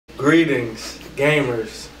Greetings,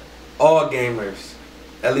 gamers, all gamers,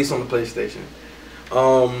 at least on the PlayStation.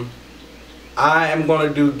 I am going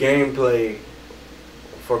to do gameplay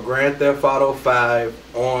for Grand Theft Auto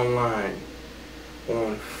 5 online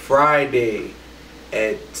on Friday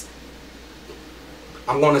at,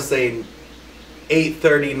 I'm going to say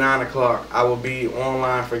 8:30, 9 o'clock. I will be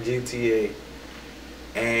online for GTA.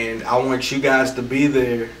 And I want you guys to be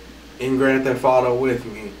there in Grand Theft Auto with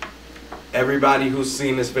me. Everybody who's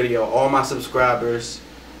seen this video, all my subscribers,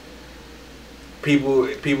 people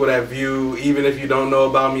that view, even if you don't know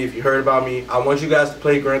about me, if you heard about me, I want you guys to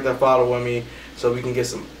play Grand Theft Auto with me so we can get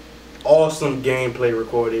some awesome gameplay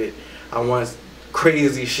recorded. I want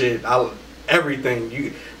crazy shit.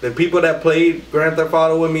 Everything. The people that played Grand Theft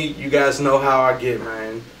Auto with me, you guys know how I get,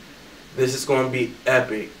 man. This is going to be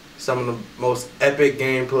epic. Some of the most epic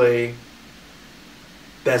gameplay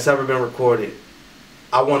that's ever been recorded.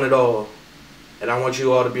 I want it all. And I want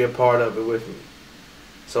you all to be a part of it with me.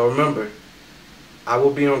 So remember, I will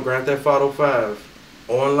be on Grand Theft Auto 5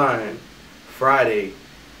 online Friday,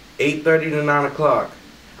 8:30 to 9 o'clock.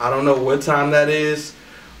 I don't know what time that is,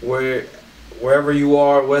 wherever you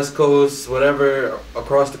are, West Coast, whatever,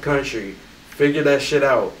 across the country. Figure that shit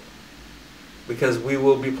out. Because we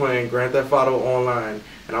will be playing Grand Theft Auto online.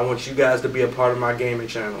 And I want you guys to be a part of my gaming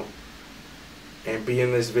channel. And be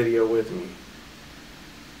in this video with me.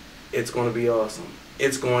 It's going to be awesome.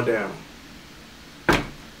 It's going down.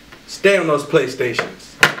 Stay on those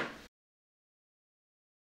PlayStations.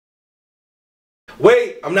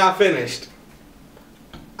 Wait, I'm not finished.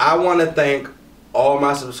 I want to thank all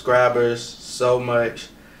my subscribers so much.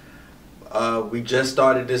 We just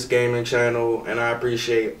started this gaming channel and I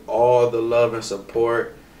appreciate all the love and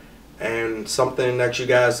support. And something that you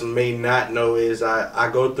guys may not know is I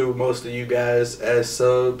go through most of you guys as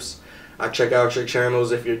subs. I check out your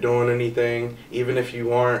channels if you're doing anything, even if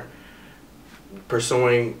you aren't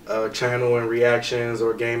pursuing a channel and reactions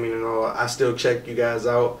or gaming and all. I still check you guys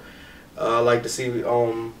out. I like to see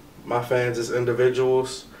my fans as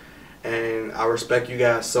individuals, and I respect you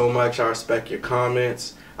guys so much. I respect your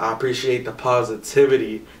comments. I appreciate the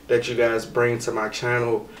positivity that you guys bring to my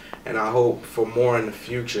channel, and I hope for more in the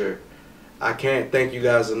future. I can't thank you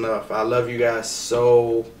guys enough. I love you guys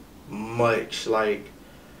so much. Like,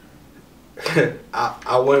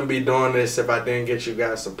 I wouldn't be doing this if I didn't get you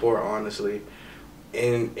guys support, honestly,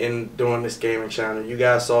 in doing this gaming channel. You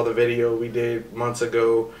guys saw the video we did months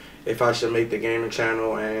ago, if I should make the gaming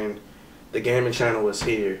channel, and the gaming channel is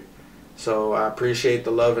here. So I appreciate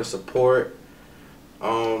the love and support.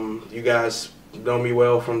 You guys know me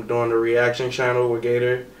well from doing the reaction channel with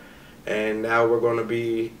Gator, and now we're going to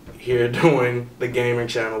be here doing the gaming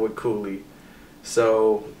channel with Koollee.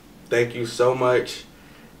 So thank you so much.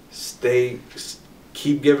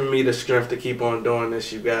 Keep giving me the strength to keep on doing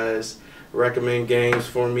this, you guys. Recommend games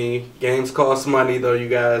for me. Games cost money though, you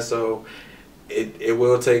guys, so it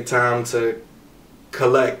will take time to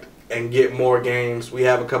collect and get more games. We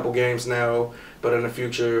have a couple games now, but in the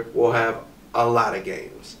future we'll have a lot of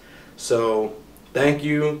games. So thank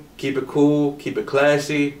you. Keep it cool, keep it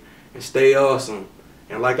classy, and stay awesome.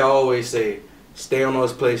 And like I always say, stay on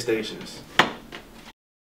those PlayStations.